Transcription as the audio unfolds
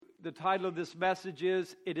the title of this message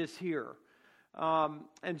is, It Is Here.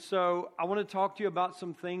 And so I want to talk to you about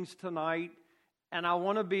some things tonight, and I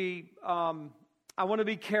want to be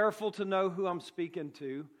careful to know who I'm speaking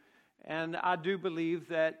to. And I do believe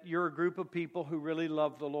that you're a group of people who really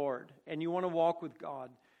love the Lord, and you want to walk with God,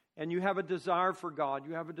 and you have a desire for God.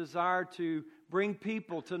 You have a desire to bring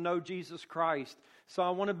people to know Jesus Christ. So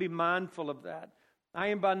I want to be mindful of that. I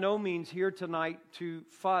am by no means here tonight to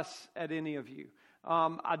fuss at any of you.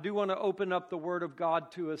 I do want to open up the Word of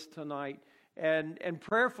God to us tonight and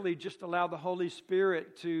prayerfully just allow the Holy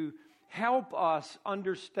Spirit to help us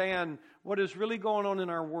understand what is really going on in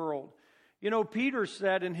our world. You know, Peter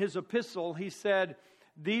said in his epistle, he said,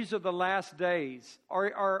 these are the last days.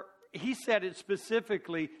 Or he said it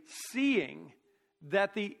specifically, seeing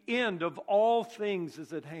that the end of all things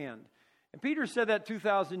is at hand. And Peter said that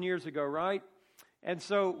 2,000 years ago, right? And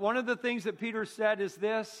so one of the things that Peter said is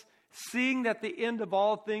this, seeing that the end of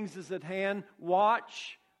all things is at hand,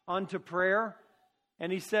 watch unto prayer.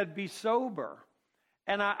 And he said, be sober.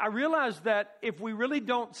 And I realized that if we really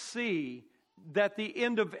don't see that the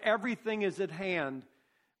end of everything is at hand,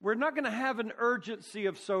 we're not going to have an urgency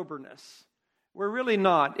of soberness. We're really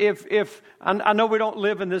not. If I know we don't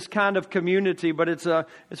live in this kind of community, but it's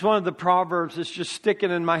one of the proverbs that's just sticking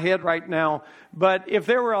in my head right now. But if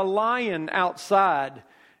there were a lion outside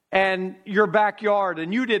and your backyard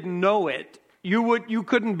and you didn't know it, you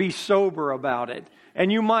couldn't be sober about it,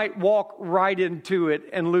 and you might walk right into it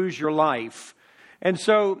and lose your life. And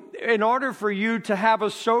so, in order for you to have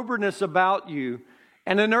a soberness about you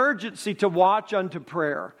and an urgency to watch unto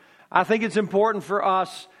prayer, I think it's important for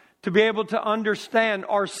us to be able to understand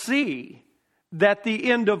or see that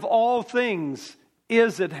the end of all things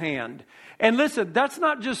is at hand. And listen, that's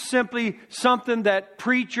not just simply something that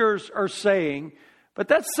preachers are saying, but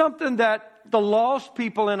that's something that the lost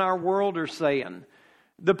people in our world are saying.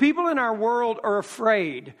 The people in our world are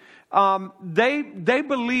afraid. They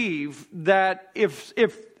believe that if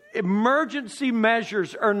emergency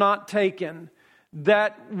measures are not taken,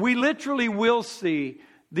 that we literally will see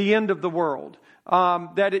the end of the world.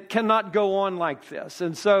 That it cannot go on like this.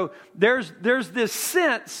 And so there's this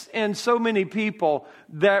sense in so many people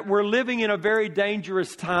that we're living in a very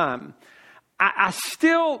dangerous time. I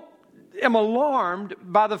still am alarmed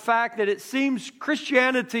by the fact that it seems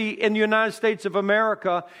Christianity in the United States of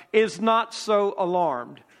America is not so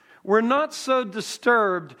alarmed. We're not so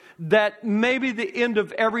disturbed that maybe the end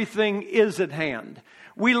of everything is at hand.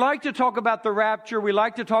 We like to talk about the rapture. We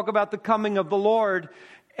like to talk about the coming of the Lord.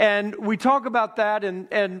 And we talk about that,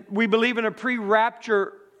 and we believe in a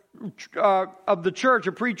pre-rapture of the church,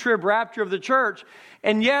 a pre-trib rapture of the church.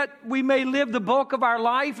 And yet we may live the bulk of our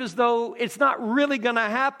life as though it's not really going to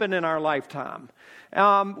happen in our lifetime.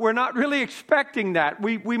 We're not really expecting that.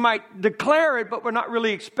 We might declare it, but we're not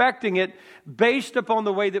really expecting it based upon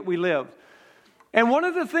the way that we live. And one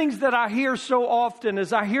of the things that I hear so often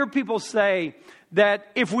is I hear people say that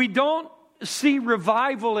if we don't see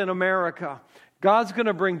revival in America, God's going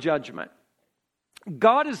to bring judgment.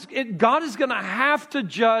 God is going to have to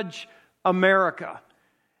judge America.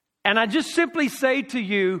 And I just simply say to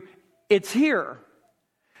you, it's here.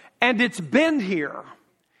 And it's been here.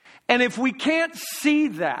 And if we can't see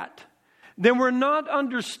that, then we're not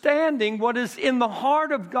understanding what is in the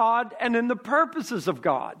heart of God and in the purposes of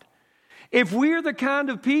God. If we're the kind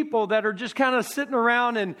of people that are just kind of sitting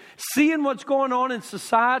around and seeing what's going on in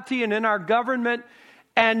society and in our government,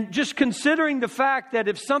 and just considering the fact that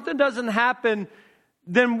if something doesn't happen,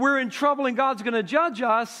 then we're in trouble and God's going to judge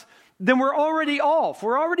us, then we're already off.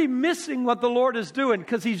 We're already missing what the Lord is doing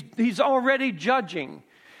because He's already judging.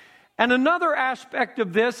 And another aspect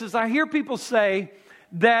of this is I hear people say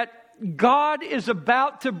that God is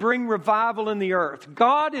about to bring revival in the earth.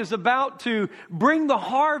 God is about to bring the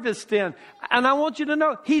harvest in. And I want you to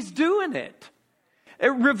know He's doing it.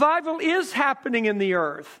 Revival is happening in the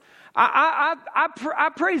earth. I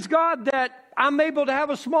praise God that I'm able to have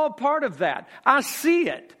a small part of that. I see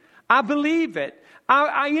it. I believe it.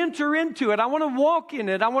 I enter into it. I want to walk in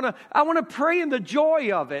it. I want to pray in the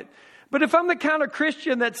joy of it. But if I'm the kind of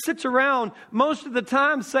Christian that sits around most of the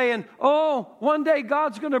time saying, oh, one day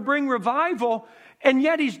God's going to bring revival, and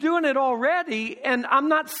yet He's doing it already, and I'm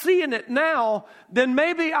not seeing it now, then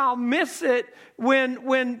maybe I'll miss it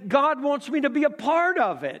when God wants me to be a part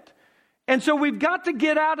of it. And so we've got to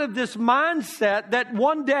get out of this mindset that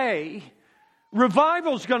one day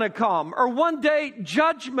revival's going to come, or one day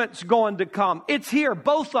judgment's going to come. It's here,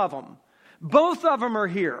 both of them. Both of them are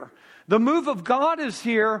here. The move of God is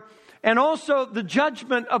here, and also the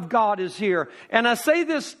judgment of God is here. And I say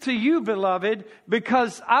this to you, beloved,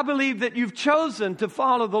 because I believe that you've chosen to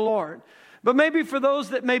follow the Lord. But maybe for those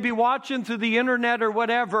that may be watching through the internet or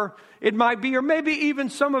whatever it might be, or maybe even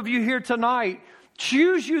some of you here tonight,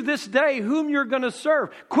 choose you this day whom you're going to serve.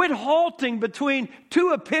 Quit halting between two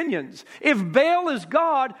opinions. If Baal is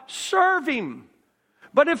God, serve him.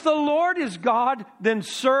 But if the Lord is God, then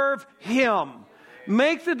serve him.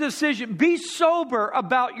 Make the decision. Be sober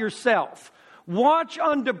about yourself. Watch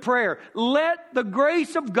unto prayer. Let the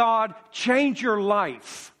grace of God change your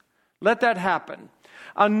life. Let that happen.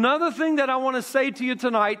 Another thing that I want to say to you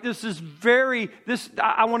tonight,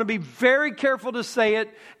 I want to be very careful to say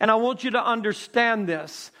it, and I want you to understand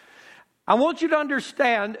this. I want you to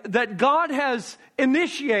understand that God has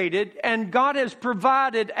initiated and God has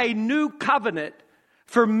provided a new covenant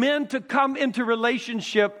for men to come into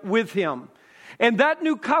relationship with Him. And that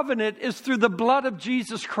new covenant is through the blood of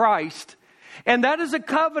Jesus Christ. And that is a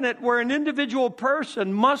covenant where an individual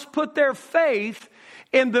person must put their faith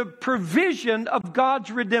in the provision of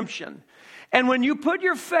God's redemption. And when you put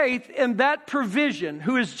your faith in that provision,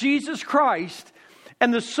 who is Jesus Christ,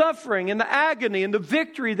 and the suffering and the agony and the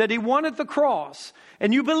victory that He won at the cross,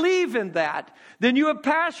 and you believe in that, then you have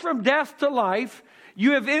passed from death to life.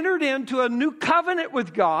 You have entered into a new covenant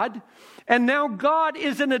with God. And now God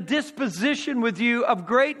is in a disposition with you of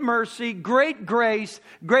great mercy, great grace,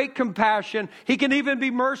 great compassion. He can even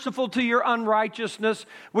be merciful to your unrighteousness,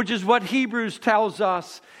 which is what Hebrews tells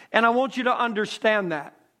us. And I want you to understand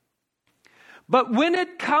that. But when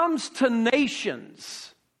it comes to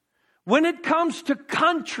nations, when it comes to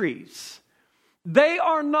countries, they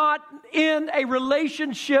are not in a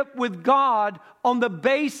relationship with God on the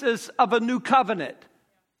basis of a new covenant.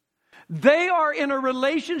 They are in a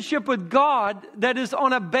relationship with God that is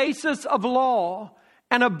on a basis of law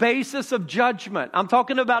and a basis of judgment. I'm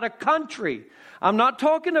talking about a country. I'm not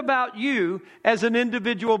talking about you as an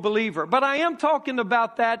individual believer, but I am talking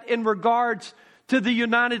about that in regards to the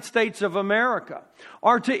United States of America,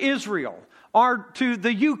 or to Israel, or to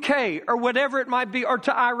the UK, or whatever it might be, or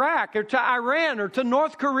to Iraq, or to Iran, or to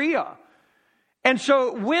North Korea. And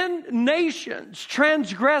so when nations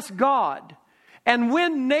transgress God, and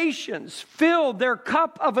when nations fill their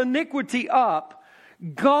cup of iniquity up,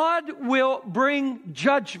 God will bring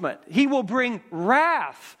judgment. He will bring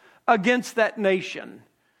wrath against that nation.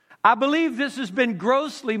 I believe this has been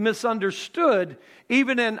grossly misunderstood,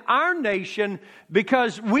 even in our nation,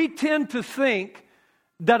 because we tend to think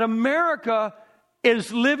that America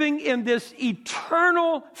is living in this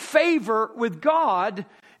eternal favor with God,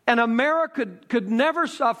 and America could never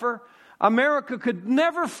suffer. America could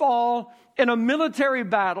never fall in a military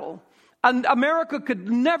battle, and America could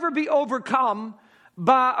never be overcome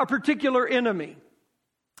by a particular enemy.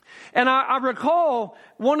 And I recall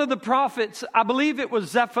one of the prophets, I believe it was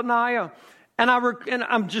Zephaniah, and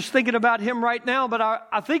I'm just thinking about him right now, but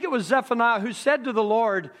I think it was Zephaniah who said to the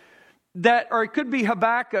Lord that, or it could be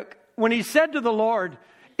Habakkuk, when he said to the Lord,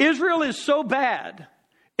 Israel is so bad,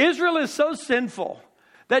 Israel is so sinful,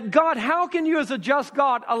 that God, how can you as a just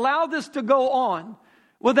God allow this to go on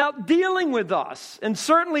without dealing with us? And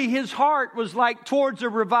certainly his heart was like towards a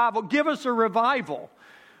revival. Give us a revival.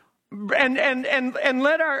 And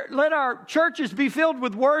let our churches be filled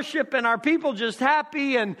with worship and our people just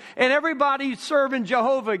happy and everybody serving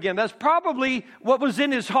Jehovah again. That's probably what was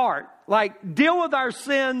in his heart. Like, deal with our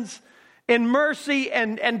sins in mercy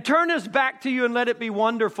and turn us back to you and let it be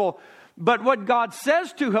wonderful. But what God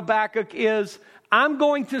says to Habakkuk is, I'm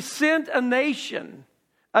going to send a nation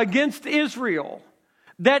against Israel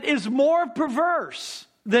that is more perverse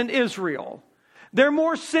than Israel. They're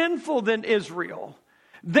more sinful than Israel.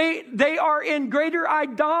 They are in greater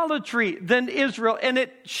idolatry than Israel. And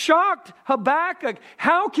it shocked Habakkuk.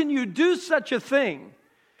 How can you do such a thing?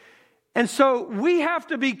 And so we have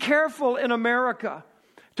to be careful in America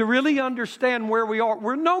to really understand where we are.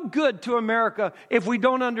 We're no good to America if we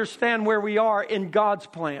don't understand where we are in God's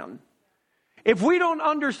plan. If we don't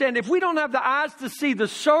understand, if we don't have the eyes to see the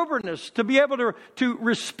soberness, to be able to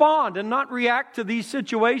respond and not react to these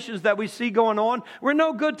situations that we see going on, we're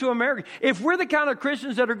no good to America. If we're the kind of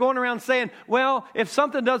Christians that are going around saying, well, if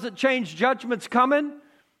something doesn't change, judgment's coming,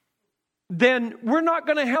 then we're not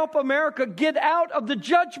going to help America get out of the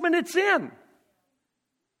judgment it's in.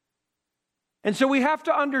 And so we have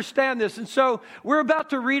to understand this. And so we're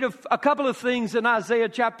about to read a couple of things in Isaiah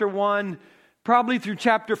chapter 1, probably through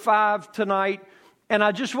chapter 5 tonight. And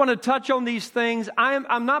I just want to touch on these things.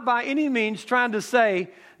 I'm not by any means trying to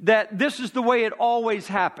say that this is the way it always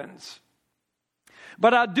happens.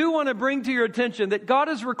 But I do want to bring to your attention that God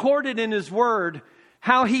has recorded in His Word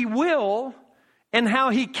how He will and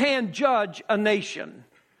how He can judge a nation.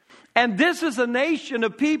 And this is a nation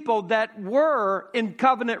of people that were in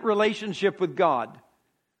covenant relationship with God.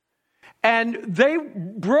 And they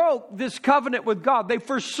broke this covenant with God. They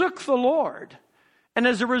forsook the Lord. And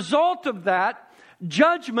as a result of that,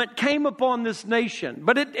 judgment came upon this nation.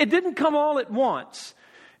 But it didn't come all at once.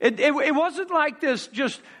 It wasn't like this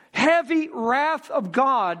just heavy wrath of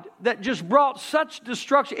God that just brought such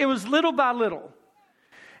destruction. It was little by little.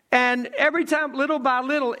 And every time, little by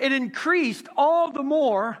little, it increased all the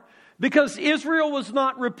more because Israel was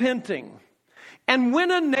not repenting. And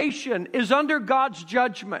when a nation is under God's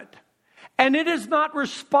judgment, and it is not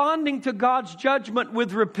responding to God's judgment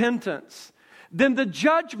with repentance, then the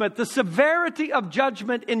judgment, the severity of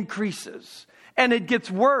judgment increases. And it gets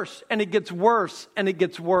worse, and it gets worse, and it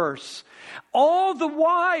gets worse. All the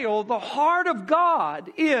while, the heart of God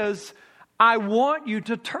is, I want you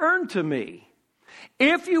to turn to me.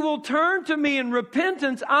 If you will turn to me in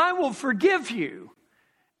repentance, I will forgive you,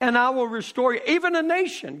 and I will restore you. Even a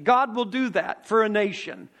nation, God will do that for a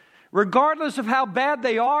nation. Regardless of how bad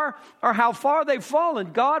they are or how far they've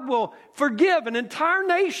fallen, God will forgive an entire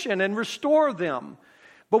nation and restore them.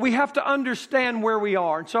 But we have to understand where we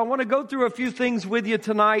are. And so I want to go through a few things with you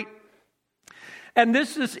tonight. And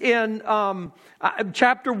this is in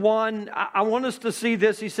chapter 1. I want us to see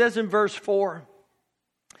this. He says in verse 4.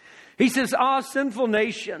 He says, "Ah, sinful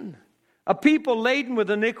nation, a people laden with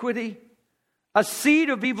iniquity, a seed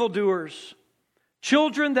of evildoers,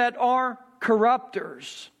 children that are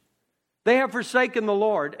corrupters. They have forsaken the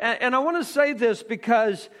Lord." And I want to say this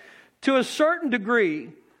because to a certain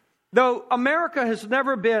degree, though America has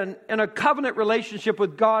never been in a covenant relationship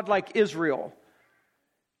with God like Israel,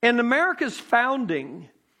 in America's founding,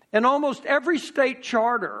 in almost every state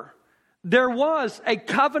charter, there was a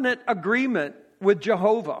covenant agreement with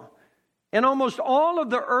Jehovah. In almost all of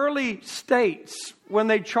the early states, when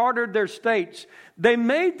they chartered their states, they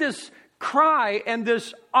made this cry and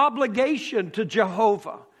this obligation to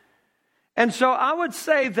Jehovah. And so I would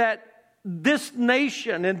say that this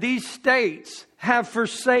nation and these states have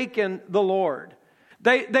forsaken the Lord.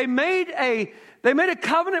 They made a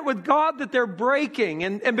covenant with God that they're breaking.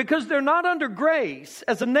 And because they're not under grace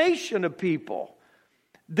as a nation of people,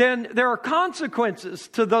 then there are consequences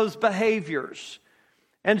to those behaviors.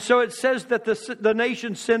 And so it says that the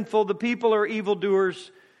nation's sinful, the people are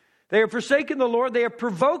evildoers. They have forsaken the Lord. They have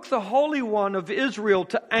provoked the Holy One of Israel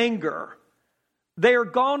to anger. They are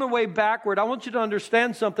gone away backward. I want you to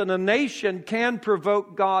understand something. A nation can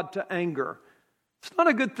provoke God to anger. It's not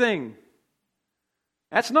a good thing.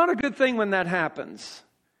 That's not a good thing when that happens.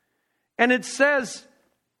 And it says,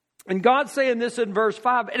 and God's saying this in verse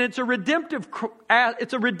 5, and it's a redemptive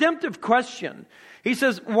question. He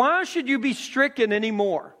says, why should you be stricken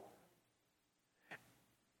anymore?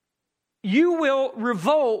 You will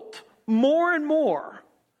revolt more and more.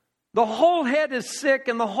 The whole head is sick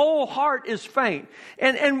and the whole heart is faint.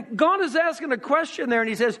 And God is asking a question there, and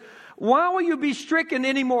he says, why will you be stricken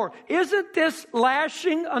anymore? Isn't this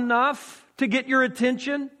lashing enough to get your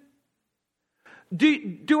attention?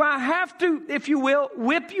 Do I have to, if you will,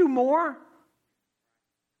 whip you more?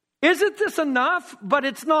 Isn't this enough? But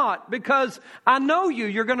it's not, because I know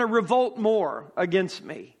you're going to revolt more against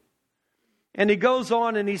me. And he goes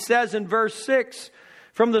on and he says in verse 6,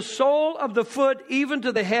 from the sole of the foot even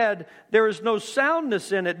to the head, there is no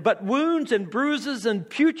soundness in it, but wounds and bruises and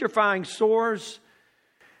putrefying sores.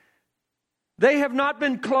 They have not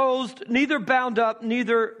been closed, neither bound up,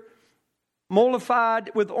 neither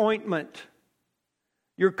mollified with ointment.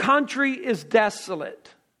 Your country is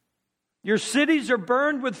desolate. Your cities are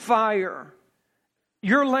burned with fire.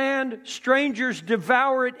 Your land, strangers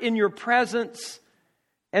devour it in your presence,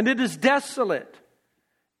 and it is desolate,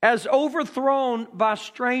 as overthrown by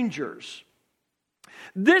strangers.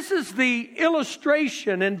 This is the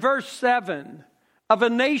illustration in verse 7 of a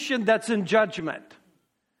nation that's in judgment.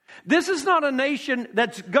 This is not a nation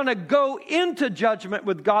that's going to go into judgment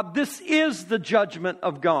with God. This is the judgment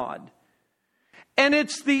of God. And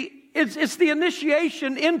it's the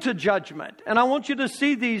initiation into judgment. And I want you to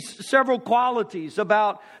see these several qualities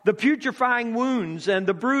about the putrefying wounds and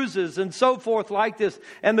the bruises and so forth like this,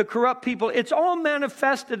 and the corrupt people. It's all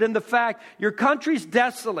manifested in the fact your country's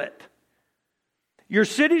desolate. Your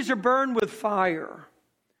cities are burned with fire.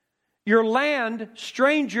 Your land,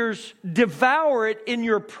 strangers devour it in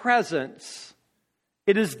your presence.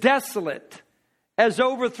 It is desolate, as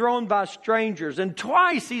overthrown by strangers. And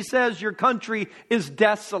twice he says your country is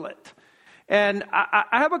desolate. And I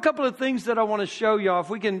have a couple of things that I want to show you. If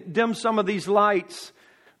we can dim some of these lights.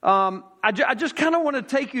 I just kind of want to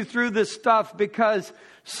take you through this stuff, because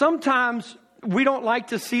sometimes we don't like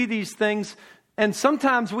to see these things, and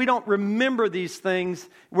sometimes we don't remember these things.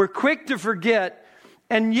 We're quick to forget.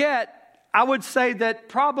 And yet, I would say that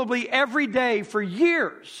probably every day for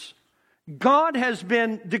years, God has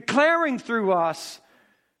been declaring through us,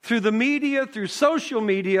 through the media, through social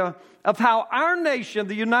media, of how our nation,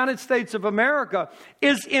 the United States of America,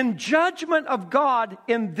 is in judgment of God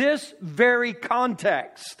in this very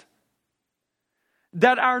context.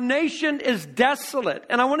 That our nation is desolate.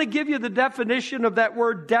 And I want to give you the definition of that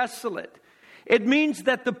word desolate. It means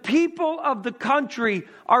that the people of the country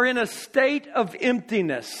are in a state of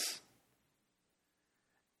emptiness.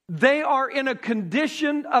 They are in a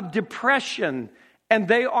condition of depression and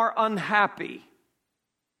they are unhappy.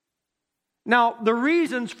 Now, the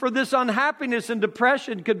reasons for this unhappiness and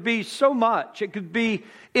depression could be so much. It could be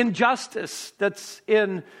injustice that's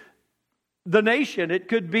in the nation. It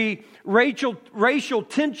could be racial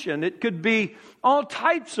tension. It could be all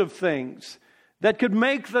types of things that could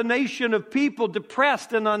make the nation of people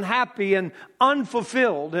depressed and unhappy and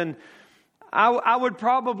unfulfilled. And I would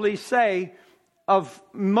probably say of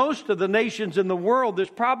most of the nations in the world, there's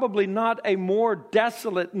probably not a more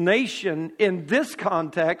desolate nation in this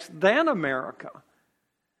context than America.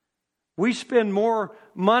 We spend more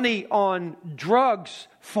money on drugs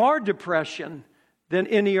for depression than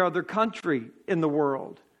any other country in the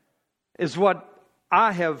world, is what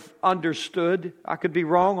I have understood. I could be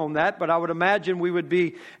wrong on that, but I would imagine we would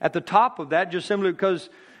be at the top of that just simply because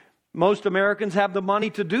most Americans have the money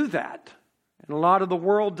to do that, and a lot of the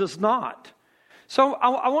world does not. So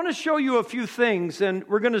I want to show you a few things, and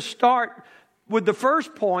we're going to start with the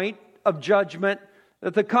first point of judgment,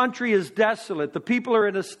 that the country is desolate. The people are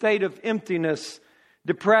in a state of emptiness,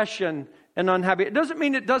 depression, and unhappy. It doesn't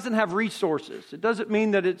mean it doesn't have resources. It doesn't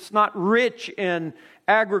mean that it's not rich in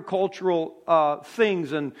agricultural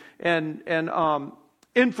things and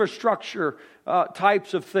infrastructure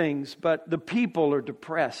types of things, but the people are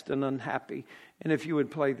depressed and unhappy. And if you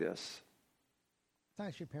would play this.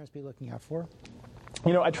 What should parents be looking out for?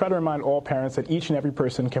 You know, I try to remind all parents that each and every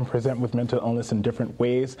person can present with mental illness in different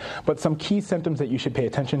ways, but some key symptoms that you should pay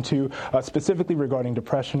attention to, specifically regarding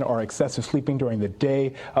depression, are excessive sleeping during the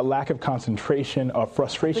day, a lack of concentration,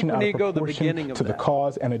 frustration out of proportion to the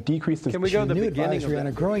cause, and a decrease in... Can we go to the beginning of that? On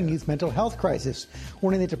a growing youth mental health crisis,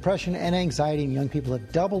 warning that depression and anxiety in young people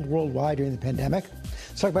have doubled worldwide during the pandemic.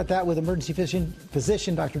 Let's talk about that with emergency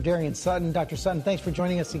physician Dr. Darian Sutton. Dr. Sutton, thanks for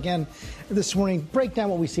joining us again this morning. Break down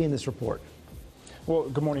what we see in this report. Well,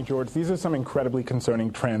 good morning, George. These are some incredibly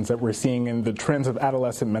concerning trends that we're seeing in the trends of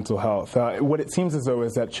adolescent mental health. What it seems as though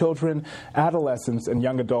is that children, adolescents, and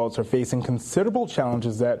young adults are facing considerable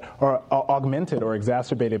challenges that are augmented or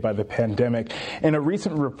exacerbated by the pandemic. In a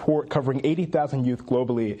recent report covering 80,000 youth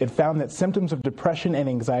globally, it found that symptoms of depression and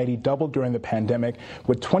anxiety doubled during the pandemic,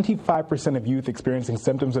 with 25% of youth experiencing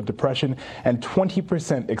symptoms of depression and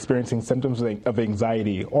 20% experiencing symptoms of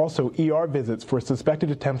anxiety. Also, ER visits for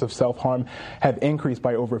suspected attempts of self-harm have increased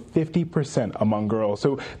by over 50% among girls.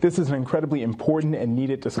 So this is an incredibly important and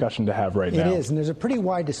needed discussion to have right now. It is, and there's a pretty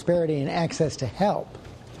wide disparity in access to help.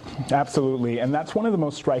 Absolutely, and that's one of the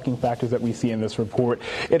most striking factors that we see in this report.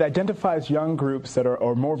 It identifies young groups that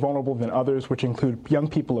are more vulnerable than others, which include young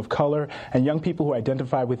people of color and young people who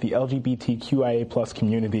identify with the LGBTQIA+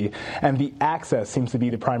 community. And the access seems to be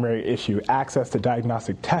the primary issue, access to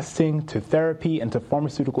diagnostic testing, to therapy, and to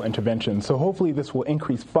pharmaceutical intervention. So hopefully this will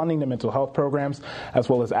increase funding to mental health programs as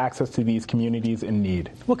well as access to these communities in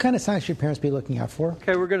need. What kind of signs should parents be looking out for?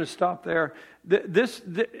 Okay, we're going to stop there.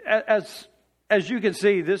 As you can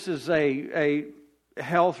see, this is a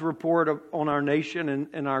health report on our nation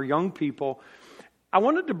and our young people. I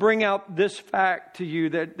wanted to bring out this fact to you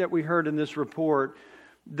that we heard in this report,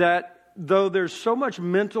 that though there's so much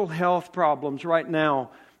mental health problems right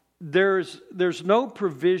now, there's no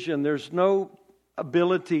provision, there's no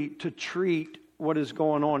ability to treat what is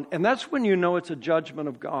going on. And that's when you know it's a judgment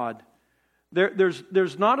of God.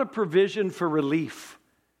 There's not a provision for relief.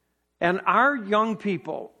 And our young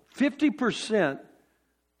people, 50%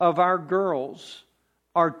 of our girls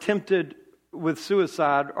are tempted with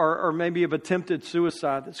suicide or maybe have attempted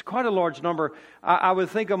suicide. It's quite a large number. I would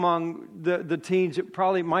think among the teens, it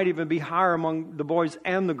probably might even be higher among the boys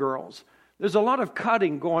and the girls. There's a lot of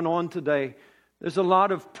cutting going on today. There's a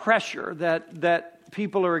lot of pressure that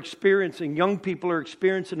people are experiencing, young people are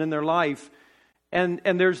experiencing in their life. And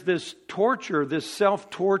there's this torture, this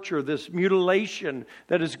self-torture, this mutilation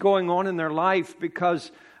that is going on in their life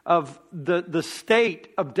because of the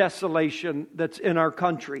state of desolation that's in our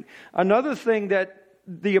country. Another thing that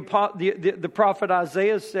the prophet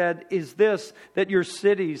Isaiah said is this, that your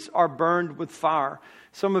cities are burned with fire.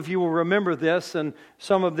 Some of you will remember this, and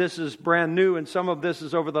some of this is brand new, and some of this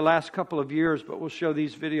is over the last couple of years, but we'll show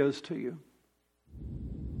these videos to you.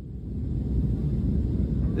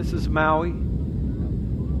 This is Maui.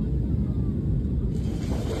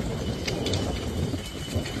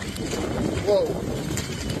 I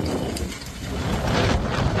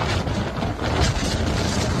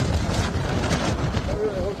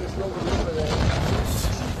really hope there's nobody over there.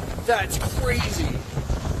 That's crazy.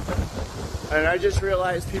 And I just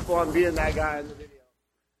realized people on being that guy in the video.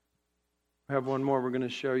 I have one more we're going to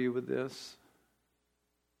show you with this.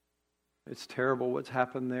 It's terrible what's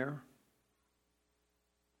happened there.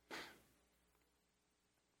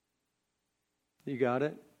 You got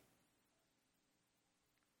it?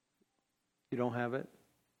 You don't have it?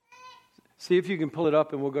 See if you can pull it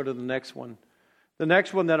up and we'll go to the next one. The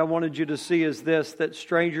next one that I wanted you to see is this, that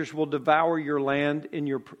strangers will devour your land in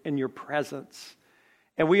your presence.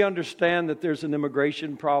 And we understand that there's an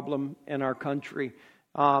immigration problem in our country.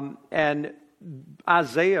 And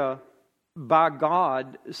Isaiah, by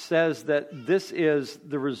God, says that this is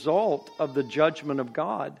the result of the judgment of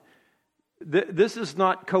God. This is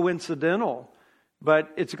not coincidental,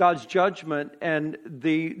 but it's God's judgment. And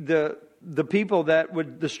the people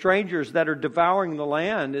the strangers that are devouring the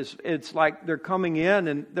land, it's like they're coming in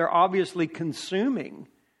and they're obviously consuming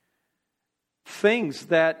things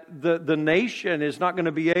that the nation is not going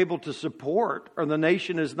to be able to support, or the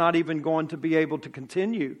nation is not even going to be able to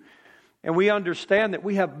continue. And we understand that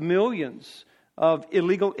we have millions of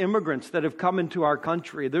illegal immigrants that have come into our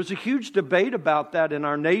country. There's a huge debate about that in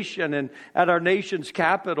our nation and at our nation's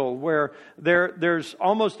capital, where there's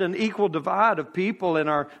almost an equal divide of people in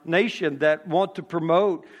our nation that want to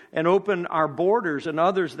promote and open our borders, and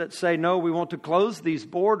others that say, no, we want to close these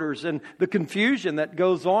borders. And the confusion that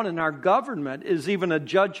goes on in our government is even a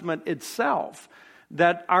judgment itself,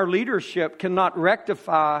 that our leadership cannot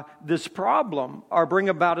rectify this problem or bring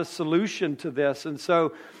about a solution to this. And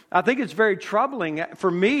so I think it's very troubling.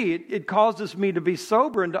 For me, it causes me to be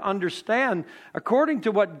sober and to understand, according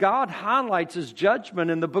to what God highlights as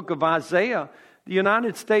judgment in the book of Isaiah, the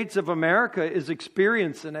United States of America is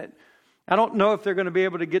experiencing it. I don't know if they're going to be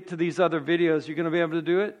able to get to these other videos. You're going to be able to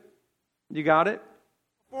do it? You got it?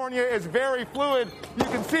 California is very fluid. You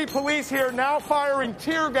can see police here now firing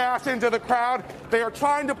tear gas into the crowd. They are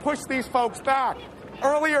trying to push these folks back.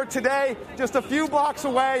 Earlier today, just a few blocks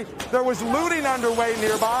away, there was looting underway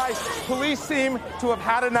nearby. Police seem to have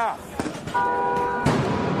had enough.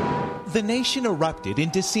 The nation erupted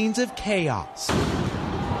into scenes of chaos,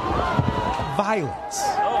 violence,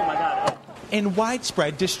 and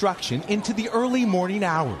widespread destruction into the early morning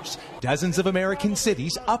hours. Dozens of American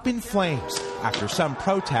cities up in flames after some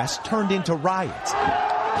protests turned into riots,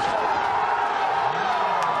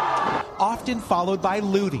 often followed by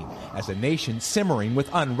looting as a nation simmering with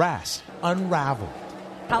unrest unraveled.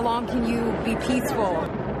 How long can you be peaceful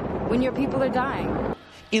when your people are dying?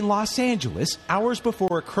 In Los Angeles, hours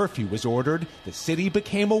before a curfew was ordered, the city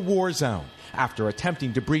became a war zone. After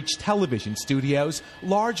attempting to breach television studios,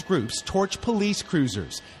 large groups torched police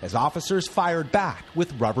cruisers as officers fired back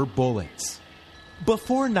with rubber bullets.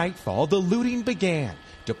 Before nightfall, the looting began.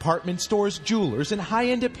 Department stores, jewelers, and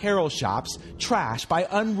high-end apparel shops trashed by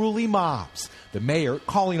unruly mobs. The mayor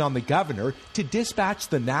calling on the governor to dispatch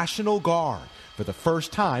the National Guard for the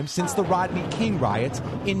first time since the Rodney King riots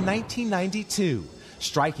in 1992.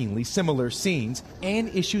 Strikingly similar scenes and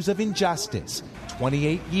issues of injustice,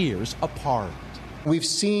 28 years apart. We've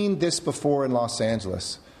seen this before in Los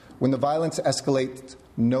Angeles. When the violence escalates,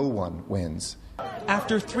 no one wins.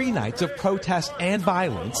 After 3 nights of protest and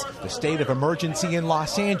violence, the state of emergency in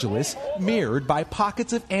Los Angeles mirrored by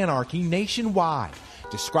pockets of anarchy nationwide.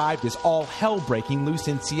 Described as all hell breaking loose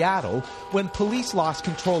in Seattle, when police lost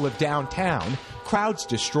control of downtown, crowds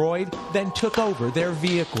destroyed, then took over their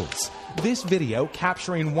vehicles. This video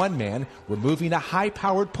capturing one man removing a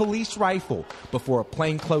high-powered police rifle before a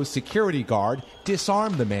plainclothes security guard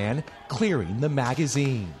disarmed the man, clearing the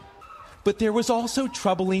magazine. But there was also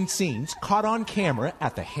troubling scenes caught on camera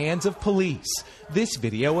at the hands of police. This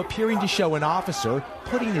video appearing to show an officer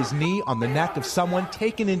putting his knee on the neck of someone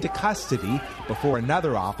taken into custody before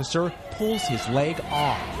another officer pulls his leg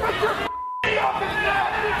off.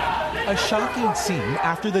 A shocking scene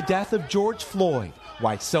after the death of George Floyd,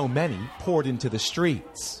 why so many poured into the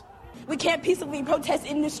streets. We can't peacefully protest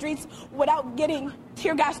in the streets without getting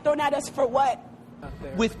tear gas thrown at us for what?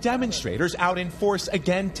 With demonstrators out in force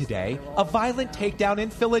again today, a violent takedown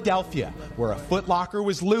in Philadelphia, where a Foot Locker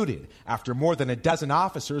was looted after more than a dozen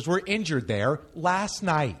officers were injured there last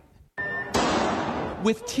night.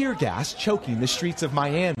 With tear gas choking the streets of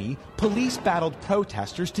Miami, police battled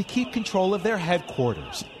protesters to keep control of their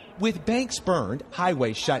headquarters. With banks burned,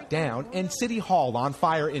 highways shut down, and City Hall on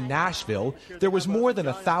fire in Nashville, there was more than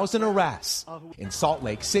 1,000 arrests. In Salt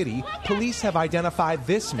Lake City, police have identified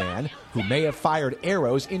this man, who may have fired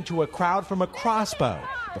arrows into a crowd from a crossbow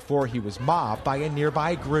before he was mobbed by a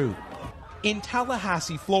nearby group. In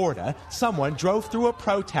Tallahassee, Florida, someone drove through a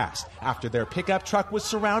protest after their pickup truck was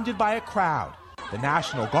surrounded by a crowd. The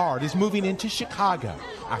National Guard is moving into Chicago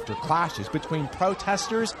after clashes between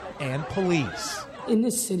protesters and police. In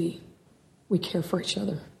this city, we care for each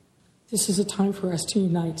other. This is a time for us to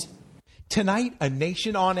unite. Tonight, a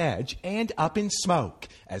nation on edge and up in smoke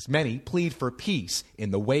as many plead for peace in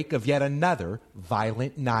the wake of yet another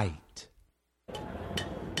violent night.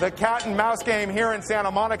 The cat and mouse game here in Santa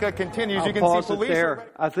Monica continues. You can pause see police it there.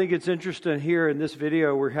 I think it's interesting here in this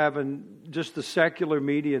video we're having just the secular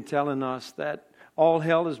media telling us that all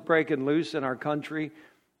hell is breaking loose in our country.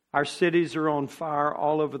 Our cities are on fire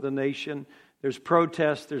all over the nation. There's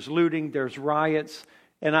protests, there's looting, there's riots.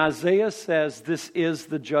 And Isaiah says this is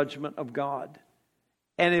the judgment of God.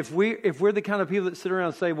 And if we're the kind of people that sit around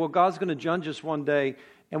and say, well, God's going to judge us one day,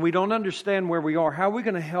 and we don't understand where we are, how are we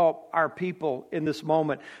going to help our people in this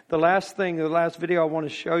moment? The last video I want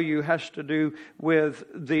to show you has to do with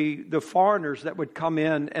the foreigners that would come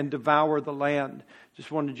in and devour the land.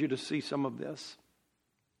 Just wanted you to see some of this.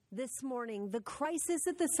 This morning, the crisis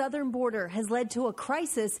at the southern border has led to a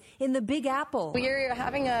crisis in the Big Apple. We're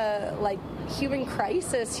having a human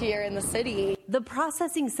crisis here in the city. The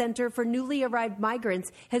processing center for newly arrived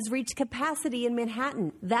migrants has reached capacity in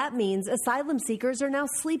Manhattan. That means asylum seekers are now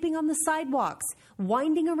sleeping on the sidewalks,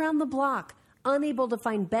 winding around the block, unable to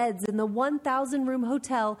find beds in the 1,000-room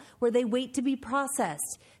hotel where they wait to be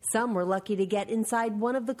processed. Some were lucky to get inside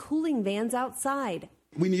one of the cooling vans outside.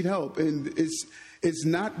 We need help, and it's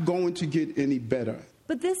not going to get any better.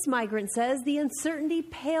 But this migrant says the uncertainty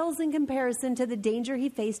pales in comparison to the danger he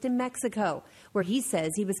faced in Mexico, where he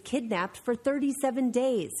says he was kidnapped for 37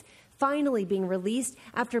 days, finally being released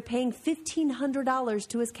after paying $1,500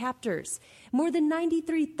 to his captors. More than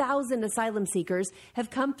 93,000 asylum seekers have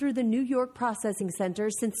come through the New York processing center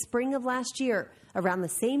since spring of last year. Around the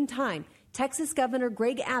same time, Texas Governor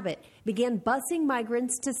Greg Abbott began busing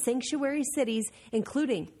migrants to sanctuary cities,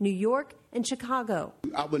 including New York and Chicago.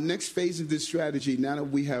 Our next phase of this strategy, now that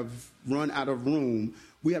we have run out of room,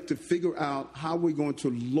 we have to figure out how we're going to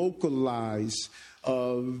localize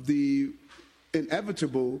the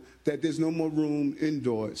inevitable that there's no more room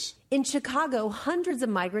indoors. In Chicago, hundreds of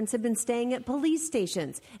migrants have been staying at police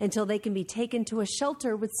stations until they can be taken to a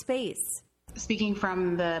shelter with space. Speaking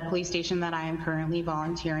from the police station that I am currently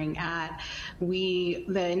volunteering at, the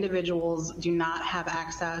individuals do not have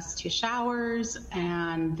access to showers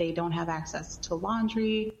and they don't have access to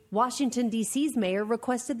laundry. Washington, D.C.'s mayor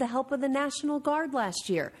requested the help of the National Guard last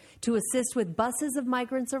year to assist with buses of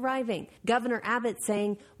migrants arriving. Governor Abbott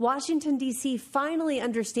saying Washington, D.C. finally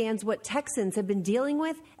understands what Texans have been dealing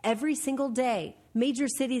with every single day. Major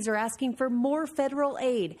cities are asking for more federal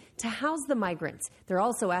aid to house the migrants. They're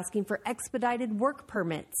also asking for expedited work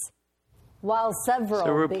permits. While several...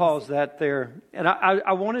 So we'll pause that there. And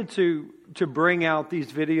I wanted to bring out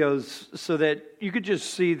these videos so that you could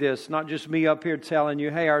just see this, not just me up here telling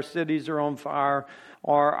you, hey, our cities are on fire,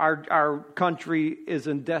 or our country is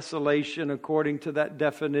in desolation according to that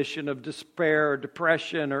definition of despair or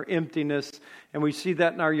depression or emptiness. And we see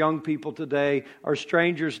that in our young people today, our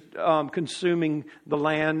strangers consuming the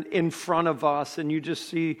land in front of us. And you just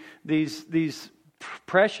see these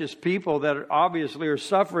precious people that obviously are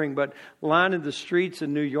suffering, but lining the streets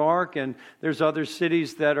in New York, and there's other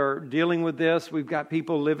cities that are dealing with this. We've got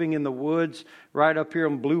people living in the woods right up here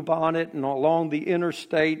in Bluebonnet and along the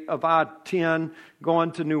interstate of I-10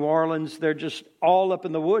 going to New Orleans. They're just all up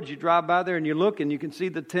in the woods. You drive by there and you look and you can see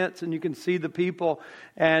the tents and you can see the people,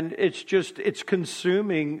 and it's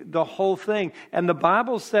consuming the whole thing. And the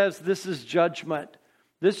Bible says this is judgment.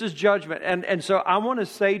 This is judgment. And so I want to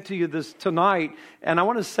say to you this tonight, and I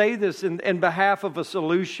want to say this in behalf of a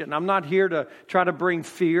solution. I'm not here to try to bring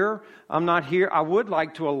fear. I'm not here. I would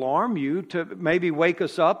like to alarm you, to maybe wake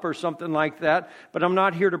us up or something like that, but I'm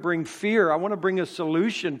not here to bring fear. I want to bring a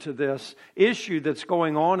solution to this issue that's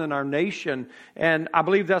going on in our nation. And I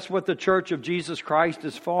believe that's what the Church of Jesus Christ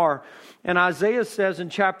is for. And Isaiah says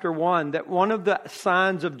in chapter 1 that one of the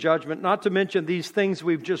signs of judgment, not to mention these things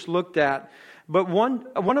we've just looked at, but one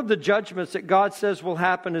of the judgments that God says will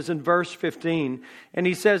happen is in verse 15. And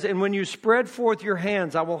he says, and when you spread forth your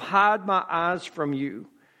hands, I will hide my eyes from you.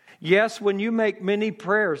 Yes, when you make many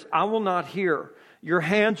prayers, I will not hear. Your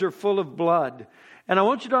hands are full of blood. And I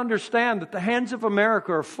want you to understand that the hands of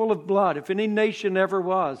America are full of blood. If any nation ever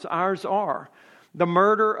was, ours are. The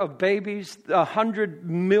murder of babies, 100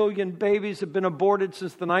 million babies have been aborted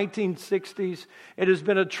since the 1960s. It has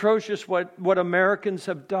been atrocious what Americans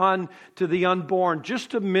have done to the unborn,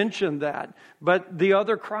 just to mention that. But the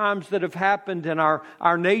other crimes that have happened in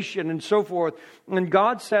our nation and so forth. And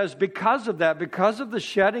God says, because of that, because of the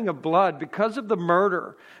shedding of blood, because of the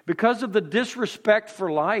murder, because of the disrespect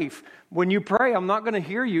for life, when you pray, I'm not going to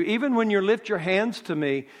hear you, even when you lift your hands to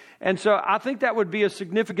me. And so I think that would be a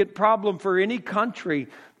significant problem for any country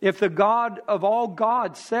if the God of all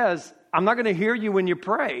gods says, I'm not going to hear you when you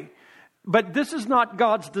pray. But this is not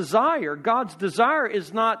God's desire. God's desire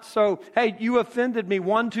is not so, hey, you offended me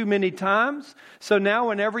one too many times, so now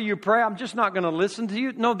whenever you pray, I'm just not going to listen to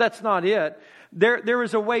you. No, that's not it. There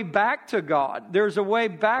is a way back to God. There's a way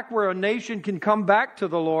back where a nation can come back to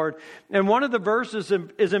the Lord. And one of the verses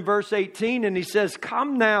is in verse 18, and he says,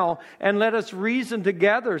 come now and let us reason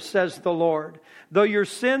together, says the Lord. Though your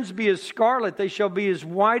sins be as scarlet, they shall be as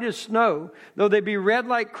white as snow. Though they be red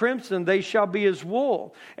like crimson, they shall be as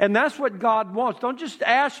wool. And that's what God wants. Don't just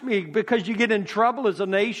ask me because you get in trouble as a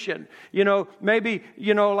nation. Maybe,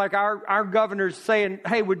 like our governor's saying,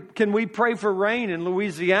 hey, can we pray for rain in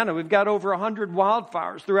Louisiana? We've got over 100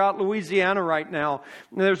 wildfires throughout Louisiana right now.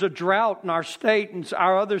 And there's a drought in our state and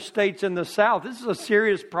our other states in the South. This is a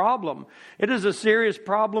serious problem. It is a serious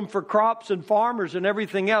problem for crops and farmers and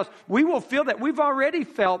everything else. We will feel that. We've already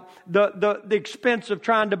felt the expense of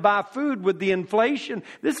trying to buy food with the inflation.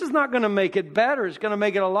 This is not going to make it better. It's going to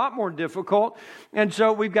make it a lot more difficult. And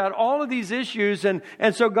so we've got all of these issues. And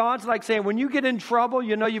so God's like saying, when you get in trouble,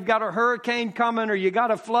 you've got a hurricane coming, or you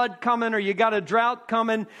got a flood coming, or you got a drought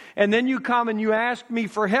coming, and then you come and you ask me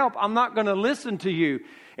for help, I'm not going to listen to you.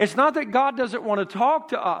 It's not that God doesn't want to talk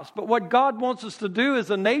to us, but what God wants us to do as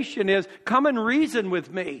a nation is come and reason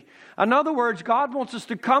with me. In other words, God wants us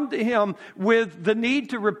to come to Him with the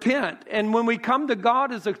need to repent. And when we come to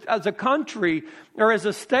God as a country or as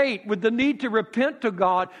a state with the need to repent to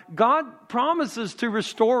God, God promises to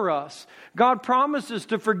restore us. God promises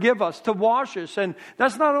to forgive us, to wash us. And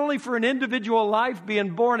that's not only for an individual life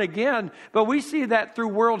being born again, but we see that through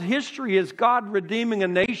world history as God redeeming a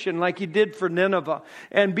nation like He did for Nineveh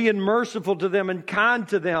and being merciful to them and kind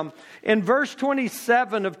to them. In verse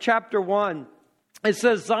 27 of chapter 1, it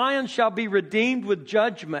says, Zion shall be redeemed with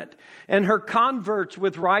judgment, and her converts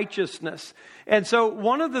with righteousness. And so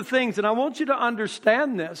one of the things, and I want you to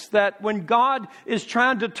understand this, that when God is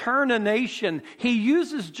trying to turn a nation, He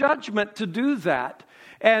uses judgment to do that.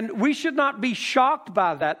 And we should not be shocked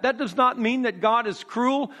by that. That does not mean that God is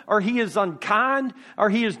cruel or He is unkind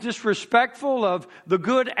or He is disrespectful of the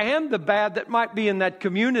good and the bad that might be in that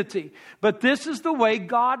community. But this is the way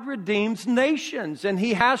God redeems nations, and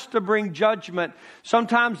He has to bring judgment.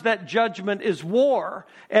 Sometimes that judgment is war,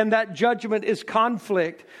 and that judgment is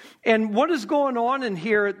conflict. And what is going on in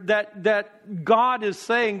here that God is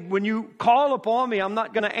saying, when you call upon me, I'm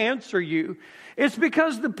not going to answer you? It's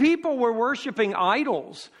because the people were worshiping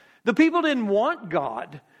idols. The people didn't want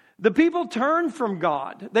God. The people turned from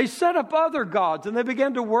God. They set up other gods, and they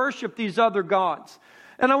began to worship these other gods.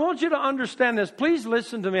 And I want you to understand this. Please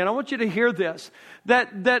listen to me, and I want you to hear this.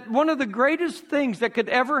 That one of the greatest things that could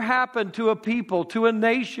ever happen to a people, to a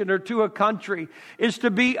nation, or to a country is to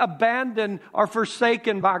be abandoned or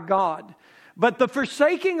forsaken by God. But the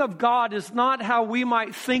forsaking of God is not how we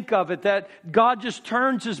might think of it, that God just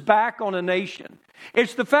turns His back on a nation.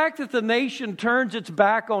 It's the fact that the nation turns its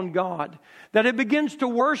back on God, that it begins to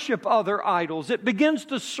worship other idols. It begins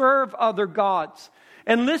to serve other gods.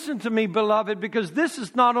 And listen to me, beloved, because this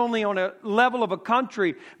is not only on a level of a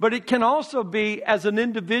country, but it can also be as an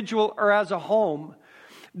individual or as a home.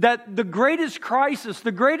 That the greatest crisis,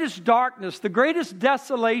 the greatest darkness, the greatest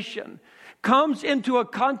desolation comes into a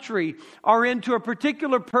country or into a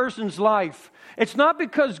particular person's life. It's not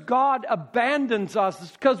because God abandons us.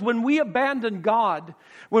 It's because when we abandon God,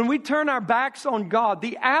 when we turn our backs on God,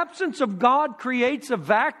 the absence of God creates a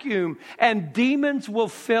vacuum, and demons will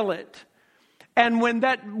fill it. And when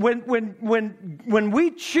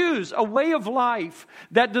we choose a way of life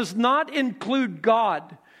that does not include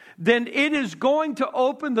God, then it is going to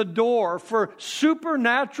open the door for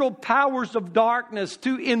supernatural powers of darkness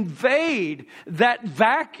to invade that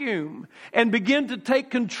vacuum and begin to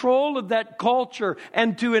take control of that culture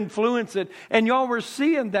and to influence it. And y'all, we're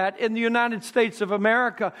seeing that in the United States of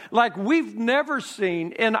America like we've never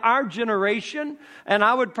seen in our generation. And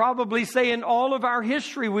I would probably say in all of our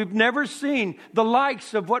history, we've never seen the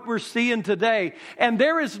likes of what we're seeing today. And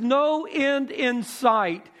there is no end in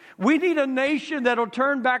sight. We need a nation that will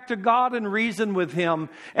turn back to God and reason with Him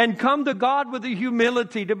and come to God with the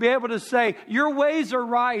humility to be able to say, your ways are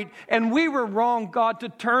right and we were wrong, God, to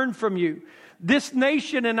turn from you. this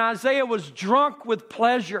nation in Isaiah was drunk with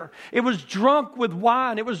pleasure. It was drunk with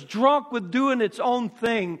wine. It was drunk with doing its own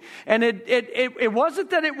thing. And it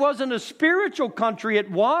wasn't that it wasn't a spiritual country.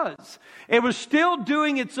 It was. It was still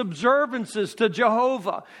doing its observances to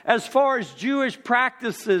Jehovah as far as Jewish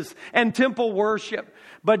practices and temple worship.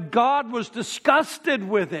 But God was disgusted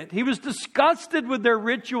with it. He was disgusted with their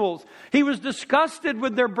rituals. He was disgusted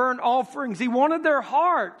with their burnt offerings. He wanted their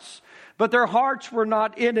hearts, but their hearts were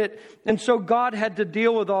not in it. And so God had to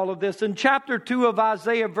deal with all of this. In chapter 2 of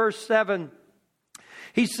Isaiah, verse 7,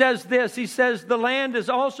 he says this. He says, the land is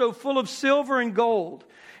also full of silver and gold.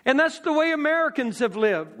 And that's the way Americans have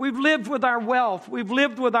lived. We've lived with our wealth. We've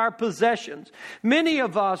lived with our possessions. Many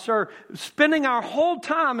of us are spending our whole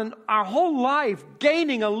time and our whole life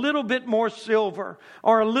gaining a little bit more silver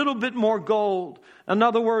or a little bit more gold. In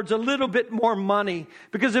other words, a little bit more money.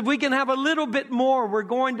 Because if we can have a little bit more, we're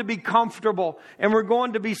going to be comfortable and we're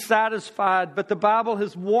going to be satisfied. But the Bible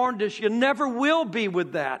has warned us, you never will be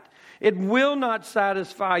with that. It will not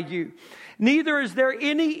satisfy you. Neither is there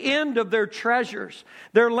any end of their treasures.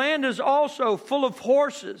 Their land is also full of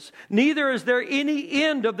horses. Neither is there any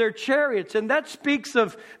end of their chariots. And that speaks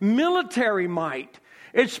of military might.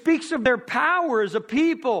 It speaks of their power as a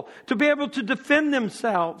people to be able to defend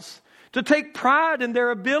themselves, to take pride in their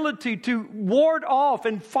ability to ward off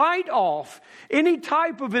and fight off any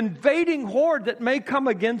type of invading horde that may come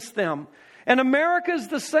against them. And America is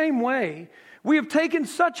the same way. We have taken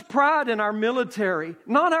such pride in our military,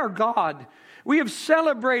 not our God. We have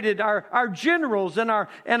celebrated our generals and our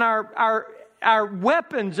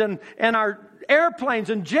weapons and our airplanes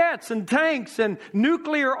and jets and tanks and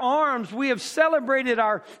nuclear arms. We have celebrated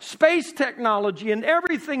our space technology and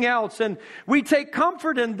everything else. And we take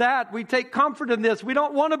comfort in that. We take comfort in this. We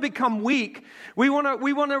don't want to become weak. We want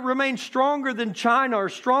to remain stronger than China or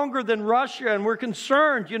stronger than Russia. And we're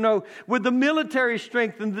concerned, with the military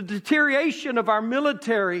strength and the deterioration of our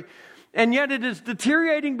military. And yet it is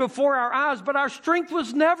deteriorating before our eyes. But our strength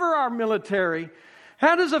was never our military.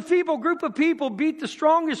 How does a feeble group of people beat the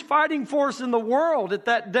strongest fighting force in the world at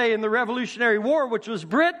that day in the Revolutionary War, which was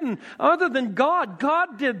Britain, other than God?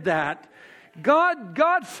 God did that.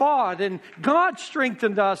 God fought and God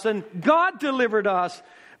strengthened us and God delivered us.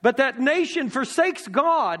 But that nation forsakes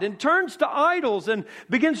God and turns to idols and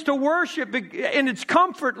begins to worship in its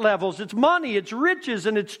comfort levels, its money, its riches,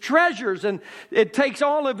 and its treasures. And it takes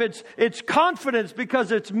all of its confidence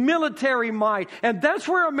because it's military might. And that's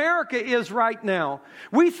where America is right now.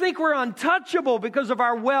 We think we're untouchable because of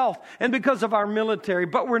our wealth and because of our military,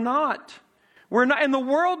 but we're not. We're not, and the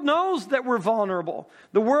world knows that we're vulnerable.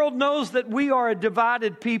 The world knows that we are a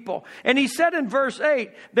divided people. And he said in verse 8,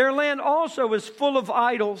 their land also is full of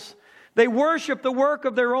idols. They worship the work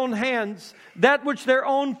of their own hands, that which their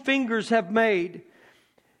own fingers have made.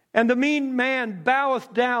 And the mean man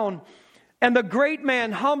boweth down, and the great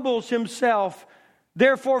man humbles himself.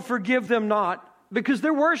 Therefore forgive them not. Because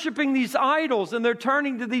they're worshiping these idols, and they're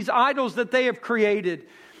turning to these idols that they have created.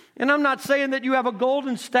 And I'm not saying that you have a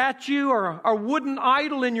golden statue or a wooden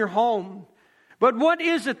idol in your home. But what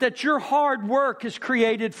is it that your hard work has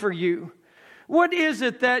created for you? What is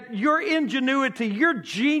it that your ingenuity, your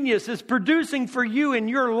genius is producing for you in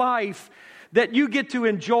your life that you get to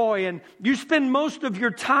enjoy? And you spend most of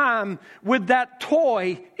your time with that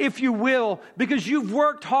toy, if you will, because you've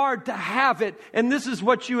worked hard to have it. And this is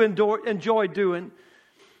what you enjoy doing.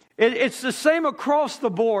 It's the same across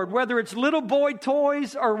the board, whether it's little boy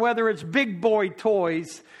toys or whether it's big boy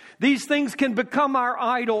toys. These things can become our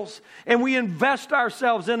idols, and we invest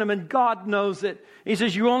ourselves in them, and God knows it. He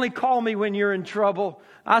says, you only call me when you're in trouble.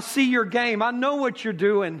 I see your game. I know what you're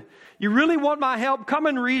doing. You really want my help? Come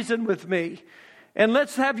and reason with me. And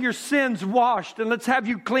let's have your sins washed, and let's have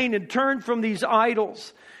you clean and turn from these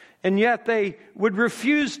idols. And yet they would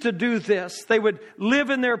refuse to do this. They would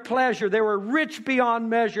live in their pleasure. They were rich beyond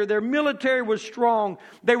measure. Their military was strong.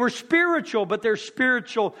 They were spiritual, but their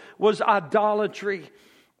spiritual was idolatry.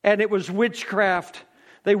 And it was witchcraft.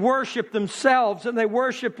 They worshiped themselves and they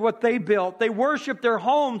worshiped what they built. They worshiped their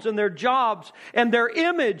homes and their jobs and their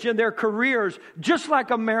image and their careers, just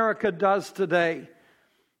like America does today.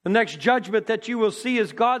 The next judgment that you will see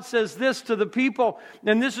is God says this to the people,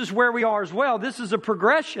 and this is where we are as well. This is a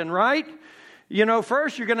progression, right?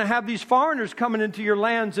 First you're going to have these foreigners coming into your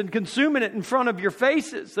lands and consuming it in front of your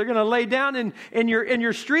faces. They're going to lay down in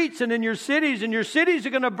your streets and in your cities, and your cities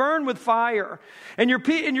are going to burn with fire. And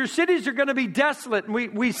your cities are going to be desolate. And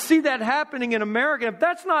we see that happening in America. If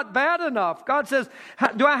that's not bad enough, God says,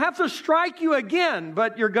 do I have to strike you again?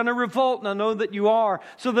 But you're going to revolt, and I know that you are.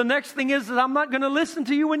 So the next thing is that I'm not going to listen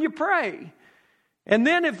to you when you pray. And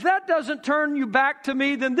then if that doesn't turn you back to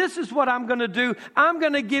me, then this is what I'm going to do. I'm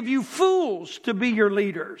going to give you fools to be your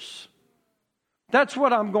leaders. That's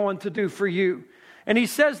what I'm going to do for you. And he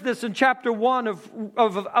says this in chapter 1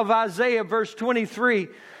 of Isaiah, verse 23.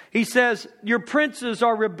 He says, your princes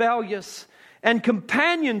are rebellious and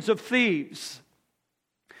companions of thieves.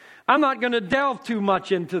 I'm not going to delve too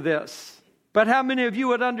much into this. But how many of you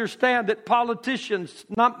would understand that politicians,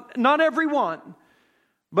 not everyone,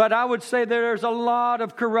 but I would say there's a lot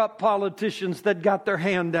of corrupt politicians that got their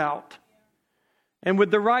hand out. And with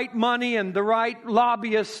the right money and the right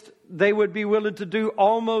lobbyists, they would be willing to do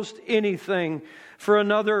almost anything for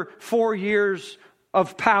another 4 years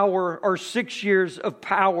of power or 6 years of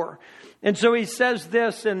power. And so he says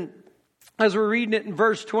this, and as we're reading it in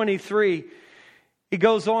verse 23, he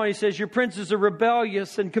goes on, he says, your princes are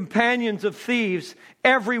rebellious and companions of thieves.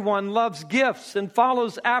 Everyone loves gifts and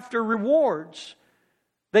follows after rewards.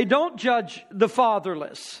 They don't judge the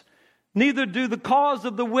fatherless, neither do the cause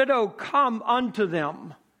of the widow come unto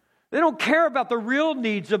them. They don't care about the real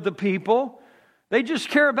needs of the people. They just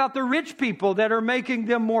care about the rich people that are making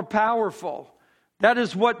them more powerful. That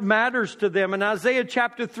is what matters to them. In Isaiah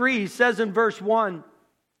chapter 3, he says in verse 1,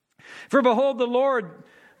 for behold, the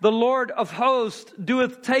Lord of hosts,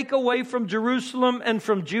 doeth take away from Jerusalem and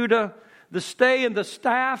from Judah the stay and the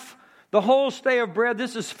staff, the whole stay of bread.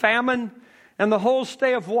 This is famine. And the whole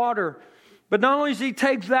stay of water. But not only does he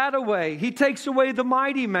take that away, he takes away the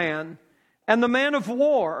mighty man and the man of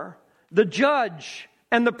war, the judge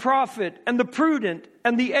and the prophet and the prudent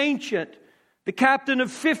and the ancient, the captain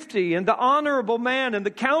of 50 and the honorable man and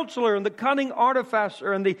the counselor and the cunning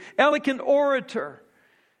artificer and the eloquent orator.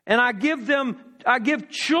 And I give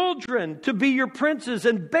children to be your princes,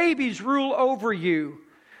 and babies rule over you.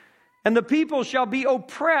 And the people shall be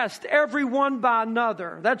oppressed, every one by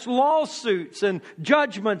another. That's lawsuits and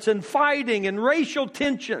judgments and fighting and racial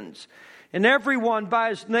tensions. And everyone by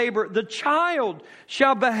his neighbor. The child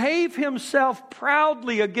shall behave himself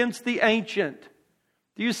proudly against the ancient.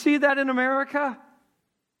 Do you see that in America?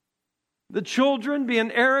 The children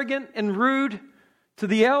being arrogant and rude to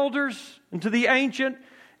the elders and to the ancient,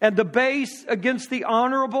 and the base against the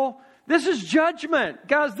honorable. This is judgment.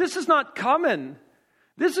 Guys, this is not coming.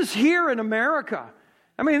 This is here in America.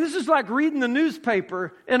 I mean, this is like reading the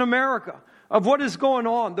newspaper in America of what is going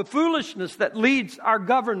on. The foolishness that leads our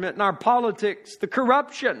government and our politics. The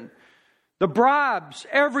corruption. The bribes.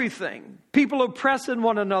 Everything. People oppressing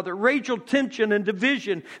one another. Racial tension and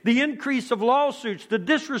division. The increase of lawsuits. The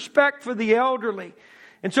disrespect for the elderly.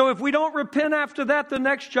 And so if we don't repent after that, the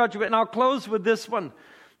next judgment, and I'll close with this one.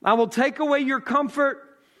 I will take away your comfort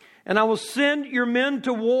and I will send your men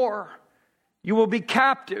to war. You will be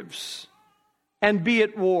captives and be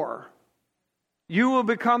at war. You will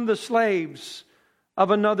become the slaves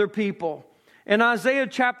of another people. In Isaiah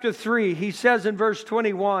chapter 3, he says in verse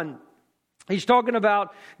 21, he's talking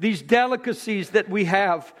about these delicacies that we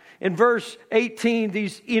have. In verse 18,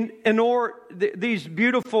 these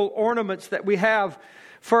beautiful ornaments that we have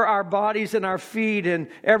for our bodies and our feet and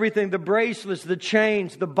everything, the bracelets, the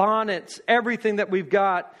chains, the bonnets, everything that we've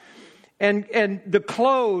got. And the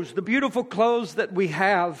clothes, the beautiful clothes that we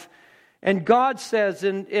have. And God says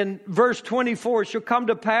in verse 24, it shall come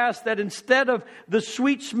to pass that instead of the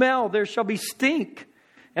sweet smell, there shall be stink.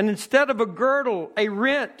 And instead of a girdle, a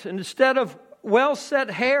rent. And instead of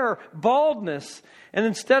well-set hair, baldness. And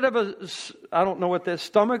instead of I don't know what that,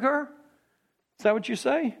 stomacher? Is that what you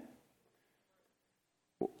say?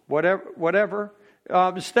 Whatever.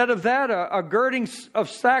 Instead of that, a girding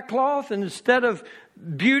of sackcloth. And instead of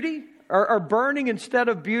beauty, or burning instead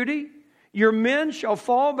of beauty. Your men shall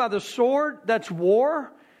fall by the sword, that's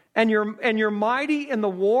war, and you're mighty in the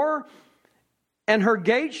war, and her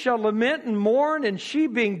gates shall lament and mourn, and she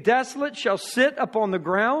being desolate shall sit upon the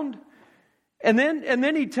ground. And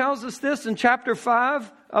then he tells us this in chapter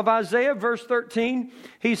 5 of Isaiah, verse 13.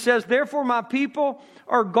 He says, therefore my people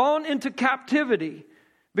are gone into captivity,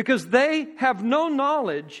 because they have no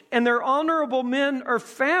knowledge, and their honorable men are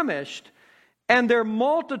famished, and their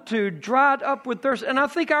multitude dried up with thirst. And I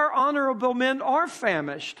think our honorable men are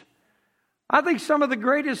famished. I think some of the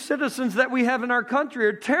greatest citizens that we have in our country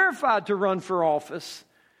are terrified to run for office.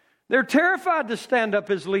 They're terrified to stand up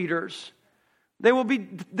as leaders. They'll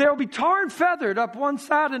be tar and feathered up one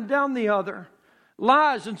side and down the other.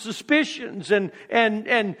 Lies and suspicions and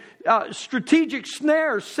strategic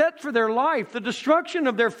snares set for their life. The destruction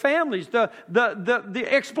of their families. The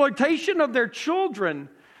exploitation of their children.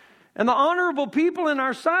 And the honorable people in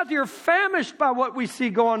our society are famished by what we see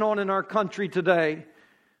going on in our country today.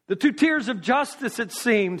 The two tiers of justice, it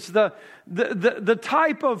seems, the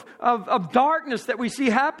type of darkness that we see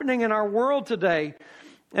happening in our world today.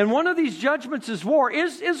 And one of these judgments is war.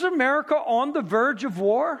 Is America on the verge of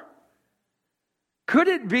war? Could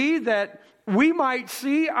it be that we might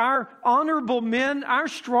see our honorable men, our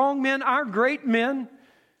strong men, our great men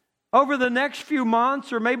over the next few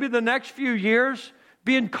months or maybe the next few years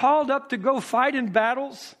being called up to go fight in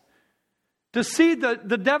battles? To see the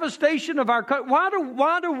devastation of our country.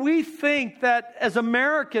 Why do we think that as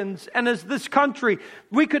Americans and as this country,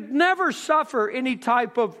 we could never suffer any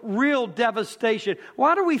type of real devastation?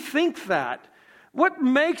 Why do we think that? What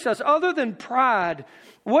makes us, other than pride,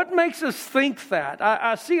 what makes us think that?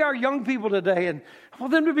 I see our young people today and I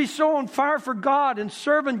want them to be so on fire for God and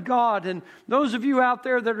serving God. And those of you out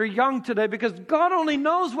there that are young today, because God only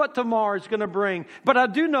knows what tomorrow is going to bring. But I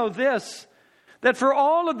do know this, that for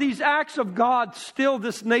all of these acts of God, still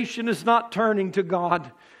this nation is not turning to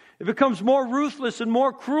God. It becomes more ruthless and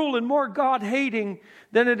more cruel and more God-hating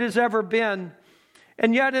than it has ever been.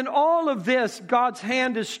 And yet in all of this, God's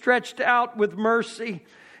hand is stretched out with mercy.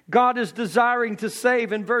 God is desiring to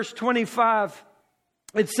save. In verse 25,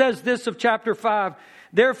 it says this of chapter 5,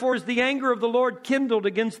 "Therefore is the anger of the Lord kindled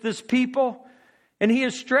against this people, and he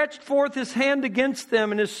has stretched forth his hand against them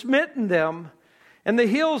and has smitten them. And the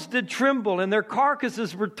hills did tremble, and their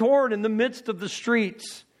carcasses were torn in the midst of the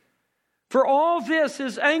streets. For all this,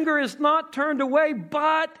 his anger is not turned away,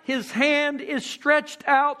 but his hand is stretched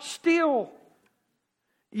out still.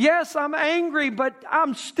 Yes, I'm angry, but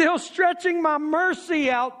I'm still stretching my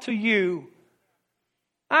mercy out to you.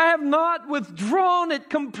 I have not withdrawn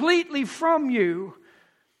it completely from you."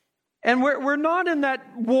 And we're not in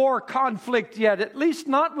that war conflict yet, at least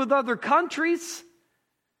not with other countries.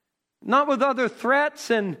 Not with other threats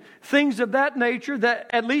and things of that nature, that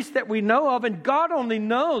at least that we know of. And God only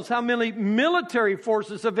knows how many military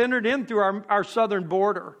forces have entered in through our southern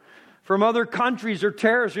border from other countries or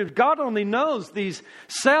terrorists. God only knows these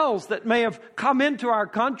cells that may have come into our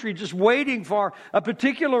country just waiting for a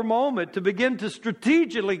particular moment to begin to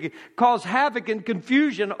strategically cause havoc and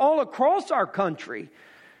confusion all across our country.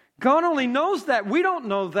 God only knows that. We don't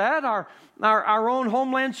know that. Our own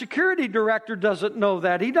Homeland Security Director doesn't know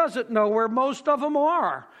that. He doesn't know where most of them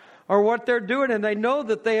are or what they're doing. And they know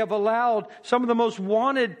that they have allowed some of the most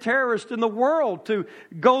wanted terrorists in the world to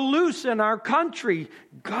go loose in our country.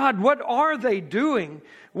 God, what are they doing?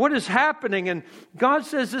 What is happening? And God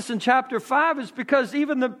says this in chapter 5 is because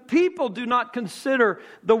even the people do not consider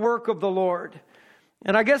the work of the Lord.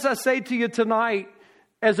 And I guess I say to you tonight,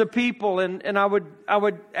 as a people, and I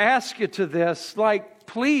would ask you to this, like,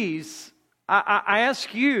 please, I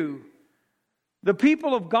ask you, the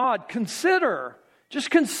people of God,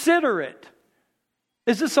 just consider it.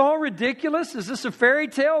 Is this all ridiculous? Is this a fairy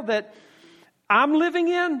tale that I'm living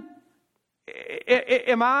in?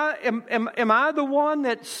 Am I the one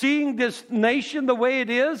that's seeing this nation the way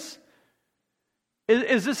it is?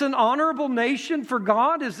 Is this an honorable nation for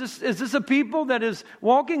God? Is this a people that is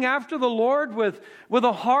walking after the Lord with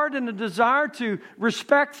a heart and a desire to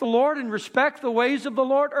respect the Lord and respect the ways of the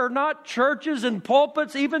Lord? Are not churches and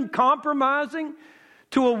pulpits even compromising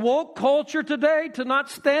to a woke culture today to not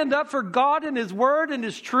stand up for God and His Word and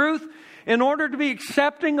His truth in order to be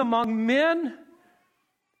accepting among men?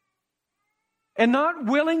 And not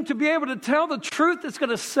willing to be able to tell the truth that's going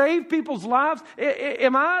to save people's lives?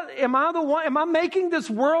 Am I the one? Am I making this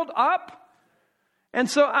world up? And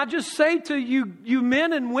so I just say to you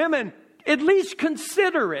men and women, at least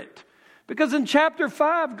consider it. Because in chapter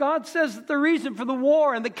 5, God says that the reason for the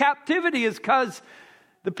war and the captivity is because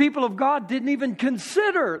the people of God didn't even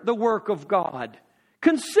consider the work of God.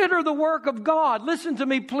 Consider the work of God. Listen to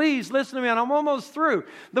me, please. Listen to me, and I'm almost through.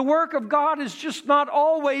 The work of God is just not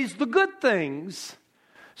always the good things.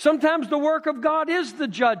 Sometimes the work of God is the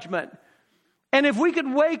judgment. And if we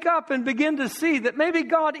could wake up and begin to see that maybe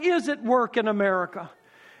God is at work in America,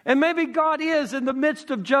 and maybe God is in the midst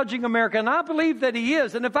of judging America, and I believe that He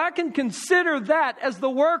is. And if I can consider that as the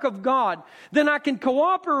work of God, then I can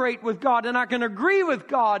cooperate with God and I can agree with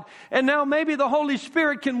God. And now maybe the Holy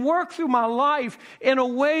Spirit can work through my life in a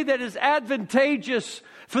way that is advantageous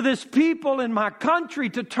for this people in my country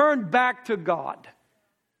to turn back to God.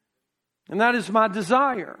 And that is my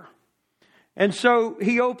desire. And so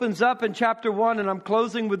He opens up in chapter 1, and I'm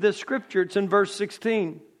closing with this scripture. It's in verse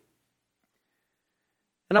 16.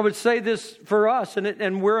 And I would say this for us,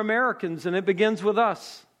 and we're Americans, and it begins with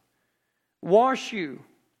us. Wash you,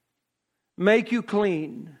 make you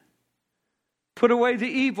clean. Put away the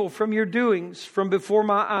evil from your doings, from before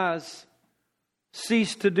my eyes.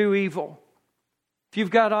 Cease to do evil. If you've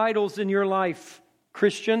got idols in your life,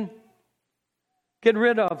 Christian, Get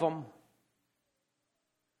rid of them.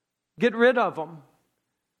 Get rid of them.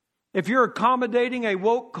 If you're accommodating a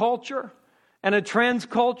woke culture and a trans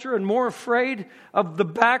culture and more afraid of the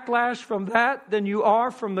backlash from that than you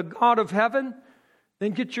are from the God of heaven,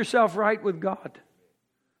 then get yourself right with God.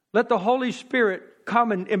 Let the Holy Spirit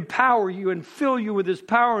come and empower you and fill you with His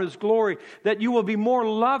power and His glory, that you will be more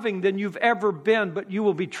loving than you've ever been, but you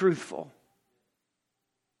will be truthful.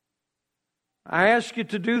 I ask you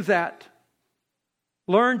to do that.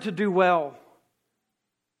 Learn to do well.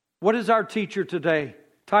 What is our teacher today?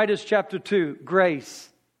 Titus chapter 2, grace.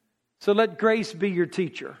 So let grace be your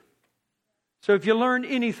teacher. So if you learn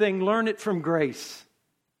anything, learn it from grace.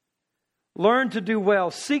 Learn to do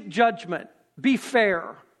well. Seek judgment. Be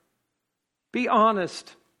fair. Be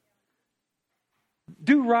honest.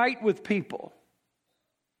 Do right with people.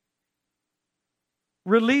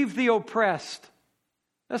 Relieve the oppressed.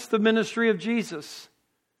 That's the ministry of Jesus.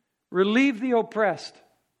 Relieve the oppressed.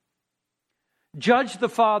 Judge the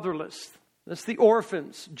fatherless. That's the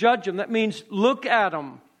orphans. Judge them. That means look at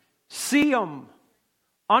them. See them.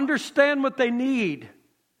 Understand what they need.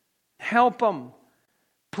 Help them.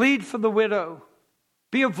 Plead for the widow.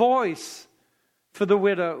 Be a voice for the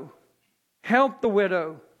widow. Help the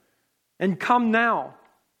widow. And come now.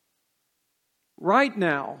 Right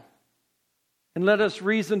now. And let us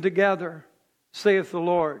reason together, saith the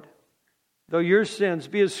Lord. Though your sins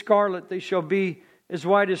be as scarlet, they shall be as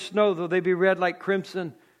white as snow. Though they be red like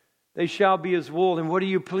crimson, they shall be as wool. And what do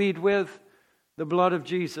you plead with? The blood of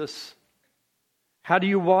Jesus. How do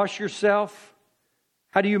you wash yourself?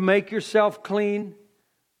 How do you make yourself clean?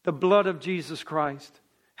 The blood of Jesus Christ.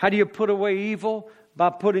 How do you put away evil? By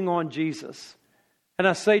putting on Jesus. And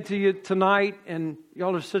I say to you tonight, and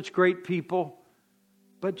y'all are such great people,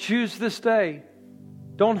 but choose this day.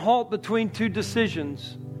 Don't halt between two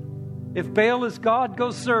decisions. If Baal is God,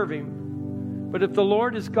 go serve him. But if the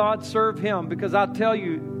Lord is God, serve him. Because I tell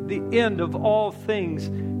you, the end of all things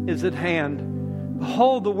is at hand.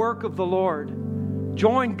 Behold the work of the Lord.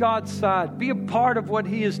 Join God's side. Be a part of what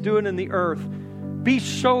He is doing in the earth. Be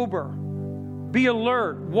sober. Be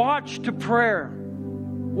alert. Watch to prayer.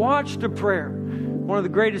 Watch to prayer. One of the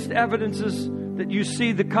greatest evidences that you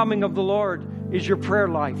see the coming of the Lord is your prayer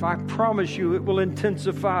life. I promise you it will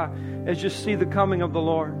intensify as you see the coming of the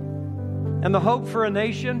Lord. And the hope for a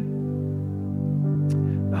nation,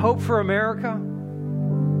 the hope for America,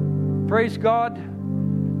 praise God,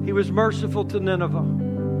 He was merciful to Nineveh.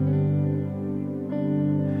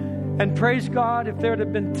 And praise God, if there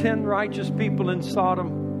had been 10 righteous people in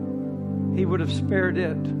Sodom, He would have spared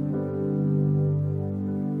it.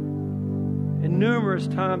 And numerous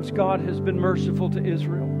times God has been merciful to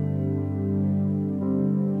Israel.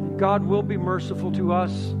 And God will be merciful to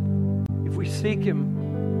us if we seek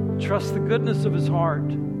Him, trust the goodness of His heart,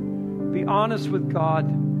 be honest with God,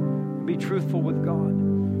 and be truthful with God.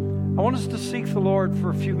 I want us to seek the Lord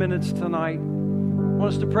for a few minutes tonight. I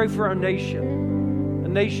want us to pray for our nation, a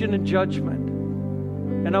nation in judgment.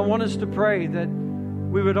 And I want us to pray that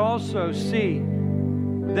we would also see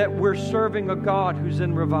that we're serving a God who's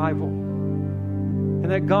in revival. And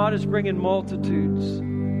that God is bringing multitudes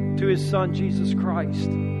to His Son, Jesus Christ.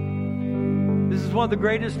 This is one of the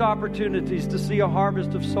greatest opportunities to see a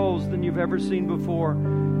harvest of souls than you've ever seen before.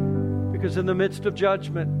 Because in the midst of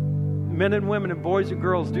judgment, men and women and boys and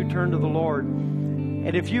girls do turn to the Lord.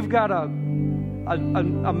 And if you've got a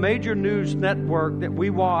major news network that we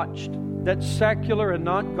watched that's secular and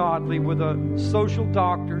not godly, with a social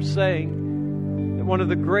doctor saying that one of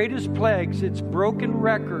the greatest plagues, it's broken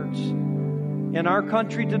records in our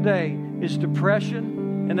country today, is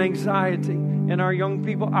depression and anxiety. And our young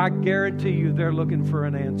people, I guarantee you, they're looking for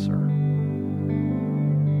an answer.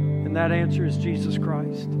 And that answer is Jesus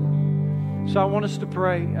Christ. So I want us to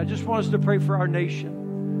pray. I just want us to pray for our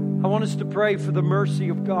nation. I want us to pray for the mercy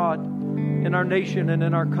of God in our nation and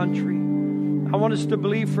in our country. I want us to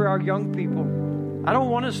believe for our young people. I don't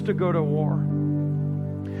want us to go to war.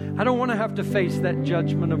 I don't want to have to face that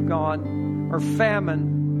judgment of God, or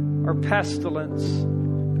famine, or pestilence,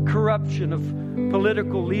 the corruption of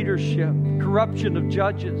political leadership, corruption of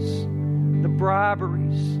judges, the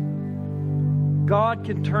briberies. God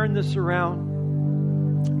can turn this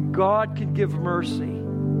around. God can give mercy.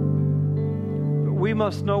 But we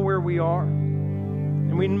must know where we are.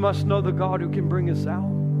 And we must know the God who can bring us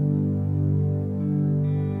out.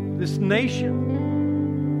 This nation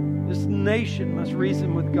must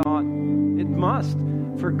reason with God. It must,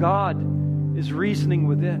 for God is reasoning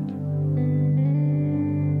with it.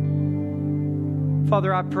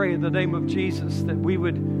 Father, I pray in the name of Jesus that we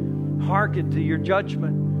would hearken to your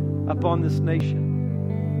judgment upon this nation.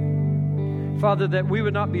 Father, that we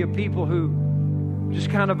would not be a people who just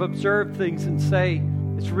kind of observe things and say,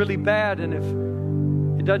 it's really bad, and if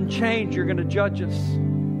it doesn't change, you're going to judge us.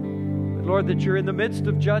 But Lord, that you're in the midst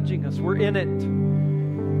of judging us. We're in it.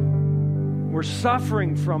 We're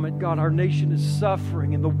suffering from it, God. Our nation is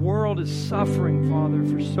suffering, and the world is suffering, Father,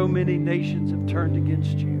 for so many nations have turned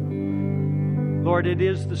against you. Lord, it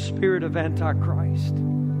is the spirit of Antichrist.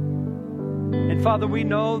 And Father, we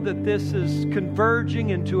know that this is converging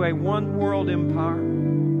into a one-world empire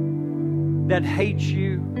that hates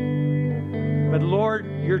you. But Lord,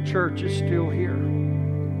 your church is still here.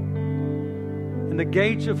 And the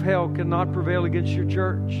gates of hell cannot prevail against your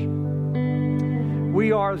church.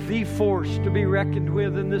 We are the force to be reckoned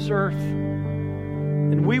with in this earth.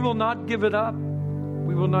 And we will not give it up.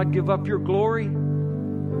 We will not give up your glory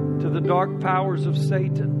to the dark powers of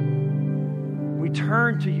Satan. We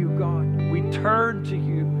turn to you, God. We turn to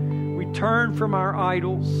you. We turn from our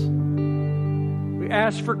idols. We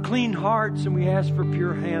ask for clean hearts and we ask for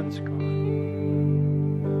pure hands, God.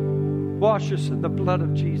 Wash us in the blood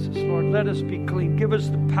of Jesus, Lord. Let us be clean. Give us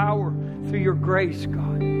the power through your grace,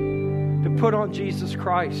 God, to put on Jesus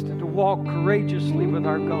Christ and to walk courageously with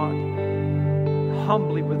our God,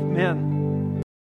 humbly with men.